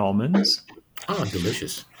hazelnuts and almonds. Oh,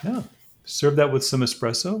 delicious. Yeah. Serve that with some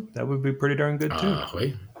espresso. That would be pretty darn good too.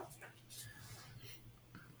 Wait.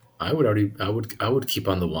 I would keep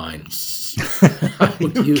on the wines. I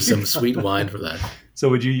would use some sweet wine for that. So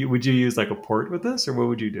would you use like a port with this, or what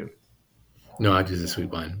would you do? No, I'd use a sweet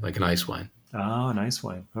wine, like an ice wine. Oh, an ice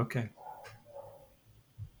wine. Okay.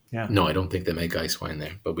 Yeah. No, I don't think they make ice wine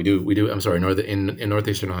there, but we do. I'm sorry, in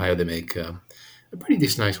northeastern Ohio they make a pretty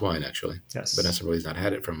decent ice wine actually. Yes. Vanessa really's not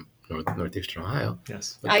had it from northeastern Ohio.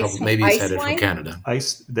 Yes. Maybe he's had it from Canada.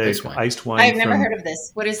 Ice wine. Iced wine. I've never heard of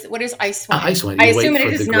this. What is ice wine? Ice wine. I assume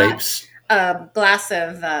it is not a glass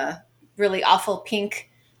of really awful pink.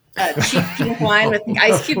 Cheap pink wine with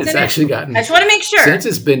ice cubes in it. Actually gotten. I just want to make sure. Since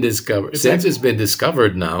it's been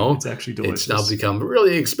discovered now, it's actually delicious. It's now become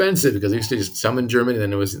really expensive because it used to just some in Germany,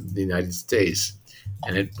 then it was in the United States,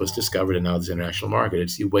 and it was discovered, and now it's international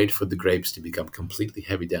market. You wait for the grapes to become completely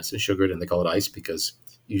heavy, dense, and sugared, and they call it ice because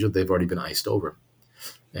usually they've already been iced over,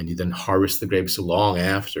 and you then harvest the grapes long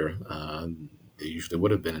after they usually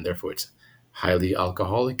would have been, and therefore it's highly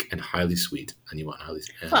alcoholic and highly sweet, and you want highly.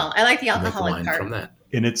 Well, I like the alcoholic wine part from that.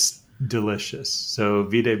 And it's delicious. So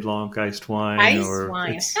Vide Blanc iced wine.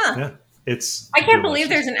 Yeah, it's. I can't believe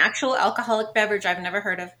there's an actual alcoholic beverage I've never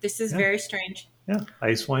heard of. This is very strange. Yeah,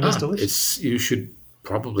 ice wine is delicious. You should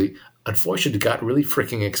probably. Unfortunately, it got really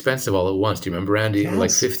freaking expensive all at once. Do you remember, Andy? Yes.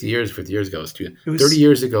 Like 50 years ago. 30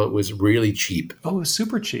 years ago, it was really cheap. Oh, it was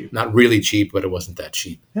super cheap. Not really cheap, but it wasn't that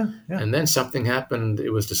cheap. Yeah. And then something happened. It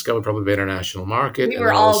was discovered probably by international market. We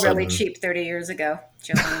were all really cheap 30 years ago,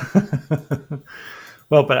 Giovanni.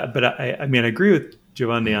 Well, but I mean, I agree with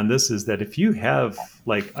Giovanni on this, is that if you have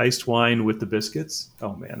like iced wine with the biscuits,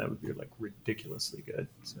 oh man, that would be like ridiculously good.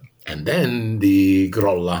 So. And then the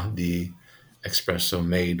grolla, the espresso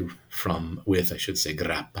made with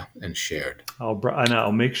grappa and shared.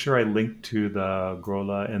 I'll make sure I link to the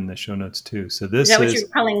grolla in the show notes too. So this is that what you were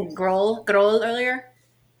calling Groll earlier?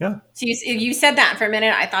 Yeah. So you said that for a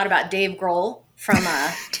minute. I thought about Dave Grohl from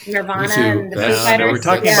Nirvana and the Foo Fighters. No, we're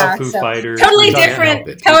talking about Foo Fighters. Totally different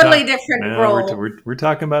Grohl. We're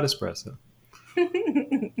talking about espresso.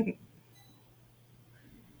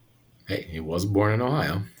 Hey, he was born in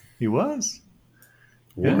Ohio. He was.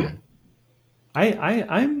 Born. Yeah.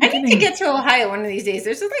 I need to get to Ohio one of these days.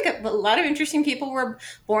 There's like a lot of interesting people were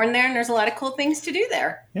born there, and there's a lot of cool things to do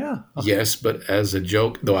there. Yeah. Yes, but as a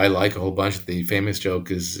joke, though I like a whole bunch, the famous joke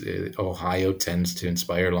is Ohio tends to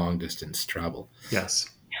inspire long distance travel. Yes.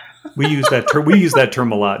 We use that term. We use that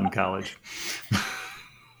term a lot in college.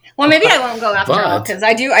 Well, maybe I won't go after all, because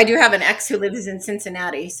I do have an ex who lives in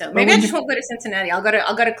Cincinnati, so maybe I just won't go to Cincinnati. I'll go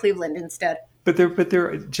to Cleveland instead. But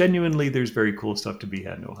there genuinely, there's very cool stuff to be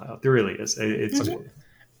had in Ohio. There really is. It's.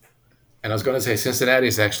 And I was going to say Cincinnati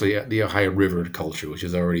is actually the Ohio River culture, which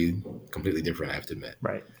is already completely different, I have to admit.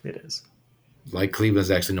 Right, it is. Like Cleveland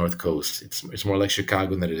is actually North Coast. It's more like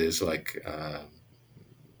Chicago than it is like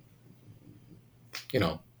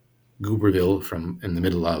Gooberville in the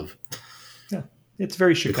middle of. Yeah, it's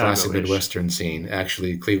very Chicago. The classic Midwestern scene.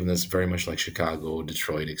 Actually, Cleveland is very much like Chicago,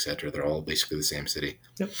 Detroit, etc. They're all basically the same city.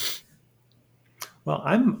 Yep. Well,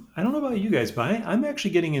 I don't know about you guys, but I'm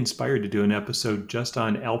actually getting inspired to do an episode just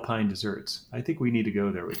on alpine desserts. I think we need to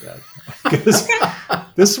go there with that because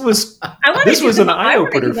this was I want to do an the eye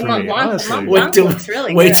opener the for Mont me. Blanc. The Honestly, Mont Blanc looks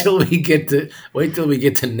really wait good. till we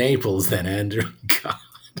get to Naples, then, Andrew. God.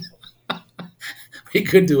 We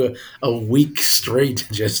could do a week straight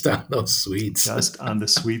just on those sweets. just on the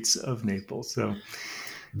sweets of Naples. So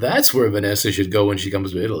That's where Vanessa should go when she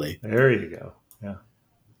comes to Italy. there you go. Yeah.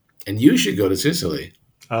 And you should go to Sicily.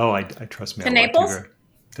 Oh, I trust me. To I want Naples?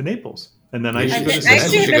 to Naples, and then You I should should go go to to I Sicily.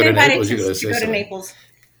 actually Sicily. have You been go to invited Naples, you go to to go to Sicily. Naples.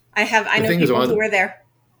 I The know thing is, people who were there.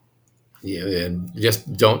 Yeah, and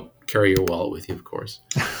just don't carry your wallet with you, of course.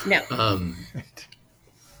 No.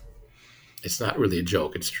 It's not really a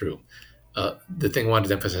joke. It's true. The thing I wanted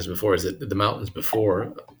to emphasize before is that the mountains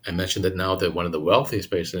before, I mentioned that now that one of the wealthiest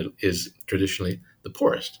places is traditionally the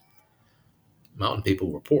poorest. Mountain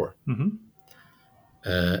people were poor. Mm-hmm.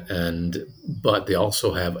 But they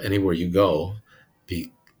also have, anywhere you go,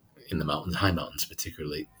 in the mountains, high mountains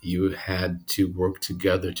particularly, you had to work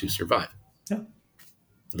together to survive. Yeah.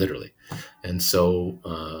 Literally. And so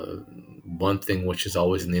one thing which is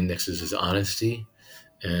always in the indexes is honesty.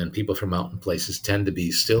 And people from mountain places tend to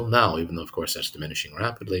be still now, even though, of course, that's diminishing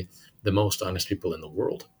rapidly, the most honest people in the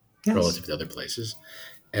world relative to other places.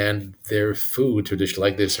 And their food traditions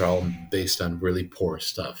like this are all based on really poor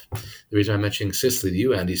stuff. The reason I'm mentioning Sicily to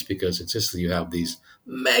you, Andy, is because in Sicily you have these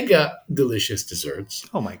mega delicious desserts.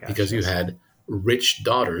 Oh my gosh! Because you had rich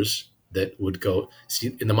daughters that would go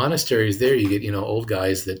see in the monasteries. There, you get old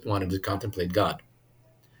guys that wanted to contemplate God,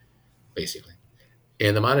 basically.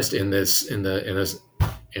 In the monastery, in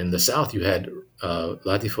the south, you had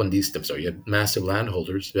latifundistas, so you had massive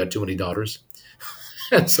landholders who had too many daughters.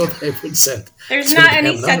 And so they would send. There's not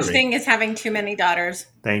any such thing as having too many daughters.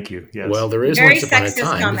 Thank you. Yes. Well, there is Very once upon a sexist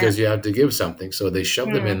time comment. because you have to give something. So they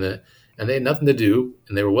shoved them in and they had nothing to do,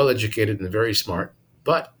 and they were well educated and very smart,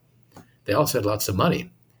 but they also had lots of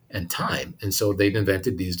money and time, and so they'd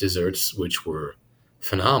invented these desserts which were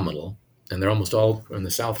phenomenal, and they're almost all in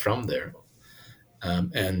the south from there,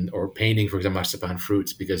 or painting, for example, marzipan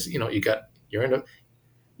fruits, because you don't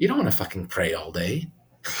want to fucking pray all day.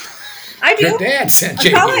 I do. Your dad sent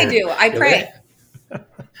you That's all here. I do. I pray.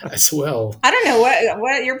 That's well. I don't know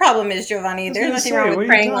what your problem is, Giovanni. There's nothing wrong with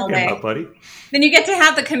praying all day. About, buddy? Then you get to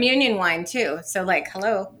have the communion wine too. So,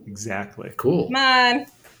 hello. Exactly. Cool. Come on.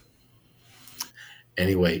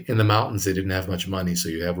 Anyway, in the mountains, they didn't have much money, so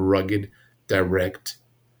you have rugged, direct,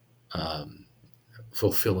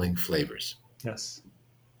 fulfilling flavors. Yes.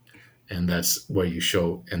 And that's where you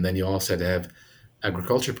show. And then you also had to have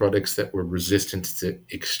agriculture products that were resistant to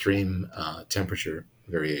extreme temperature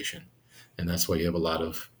variation. And that's why you have a lot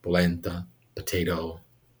of polenta, potato,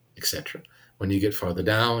 etc. When you get farther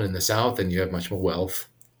down in the south, then you have much more wealth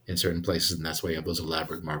in certain places, and that's why you have those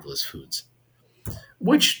elaborate, marvelous foods,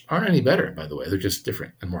 which aren't any better, by the way. They're just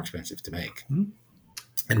different and more expensive to make and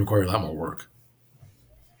require a lot more work.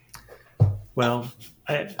 Well,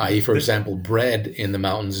 i.e., for example, bread in the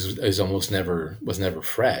mountains was never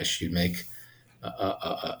fresh. You'd make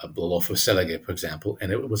a loaf of selege, for example,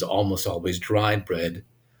 and it was almost always dried bread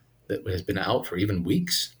that has been out for even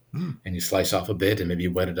weeks. And you slice off a bit and maybe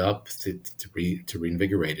you wet it up to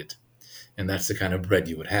reinvigorate it. And that's the kind of bread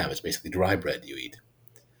you would have. It's basically dry bread you eat.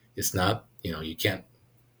 It's not, you can't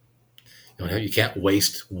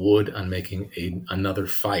waste wood on making another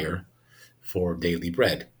fire for daily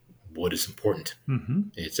bread. Wood is important. Mm-hmm.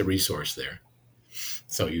 It's a resource there.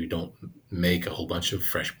 So you don't make a whole bunch of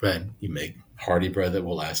fresh bread. You make hearty bread that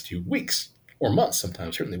will last you weeks or months,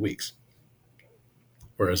 sometimes certainly weeks.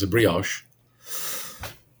 Whereas a brioche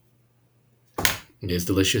is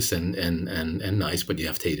delicious and nice, but you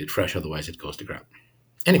have to eat it fresh, otherwise it goes to crap.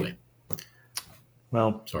 Anyway.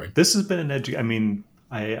 Well, sorry. This has been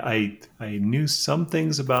I knew some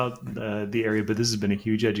things about the area, but this has been a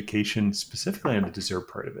huge education, specifically on the dessert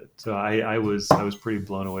part of it. So I was pretty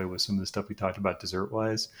blown away with some of the stuff we talked about dessert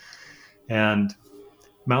wise. And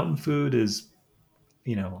mountain food is,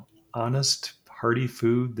 honest, hearty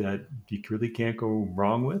food that you really can't go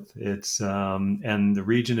wrong with. It's and the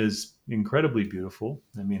region is incredibly beautiful.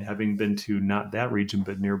 I mean, having been to not that region,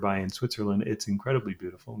 but nearby in Switzerland, it's incredibly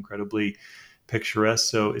beautiful, incredibly picturesque.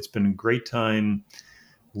 So it's been a great time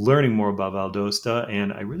learning more about Valle d'Aosta,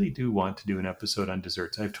 and I really do want to do an episode on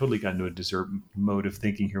desserts. I've totally gotten into a dessert mode of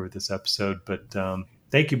thinking here with this episode, but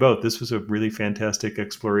thank you both. This was a really fantastic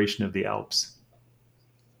exploration of the Alps.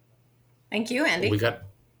 Thank you, Andy.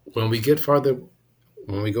 When we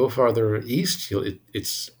go farther east,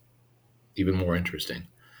 it's even more interesting.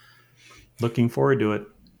 Looking forward to it.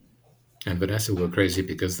 And Vanessa will go crazy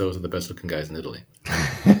because those are the best looking guys in Italy.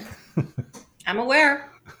 I'm aware.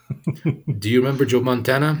 Do you remember Joe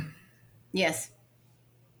Montana? Yes.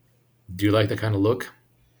 Do you like that kind of look?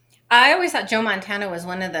 I always thought Joe Montana was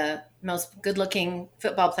one of the most good-looking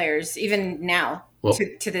football players, even now Well,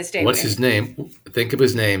 to this day. what's his name? Think of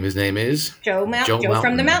his name. His name is Joe Joe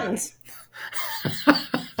from the Mountain. mountains.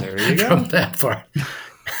 There you go. From that part.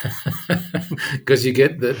 Because you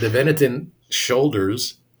get the Venetin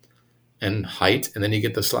shoulders and height, and then you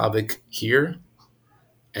get the Slavic here,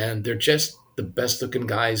 and they're just the best looking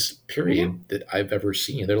guys, period, that I've ever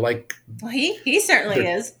seen. They're like, Well, he certainly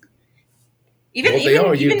is. Even well, they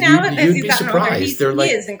are. even You, now you, as you'd he's be gotten older, surprised. They're he like,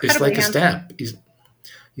 is it's incredibly like a handsome. stamp.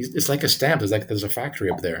 It's like a stamp. It's like there's a factory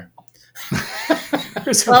up there.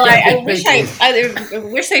 Well, I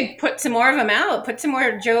wish they'd put some more of them out. Put some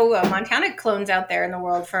more Joe Montana clones out there in the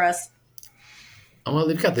world for us. Oh, well,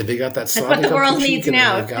 they got that That's Slavic what the world upper cheek, needs and then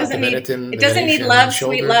now. they've got the Venetin, It doesn't need Venetian love,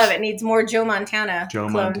 sweet shoulders. love. It needs more Joe Montana Joe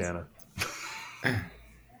clones. Montana.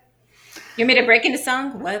 You want me to break into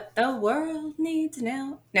song? What the world needs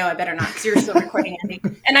now. No, I better not, because you're still recording, Andy.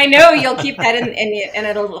 And I know you'll keep that and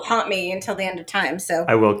it'll haunt me until the end of time. So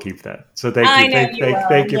I will keep that. So thank you. I know you will.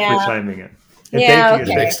 Thank you Yeah. for chiming in. And Yeah, thank you.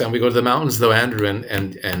 okay. The next time we go to the mountains, though, Andrew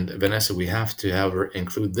and Vanessa, we have to have her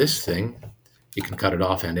include this thing. You can cut it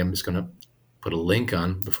off, Andy. I'm just going to put a link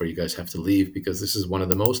on before you guys have to leave, because this is one of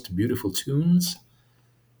the most beautiful tunes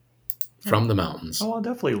from the mountains. Oh, I'll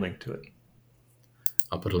definitely link to it.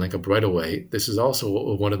 I'll put a link up right away. This is also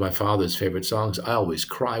one of my father's favorite songs. I always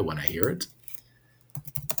cry when I hear it.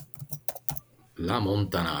 La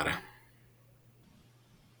Montanara.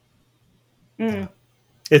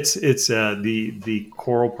 It's the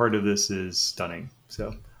choral part of this is stunning.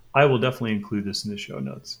 So I will definitely include this in the show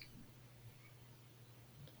notes.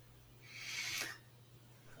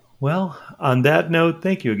 Well, on that note,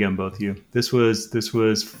 thank you again, both of you. This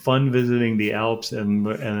was fun visiting the Alps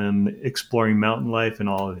and exploring mountain life and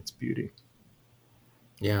all of its beauty.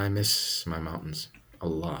 Yeah, I miss my mountains a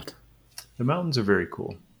lot. The mountains are very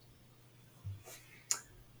cool.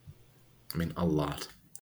 I mean, a lot.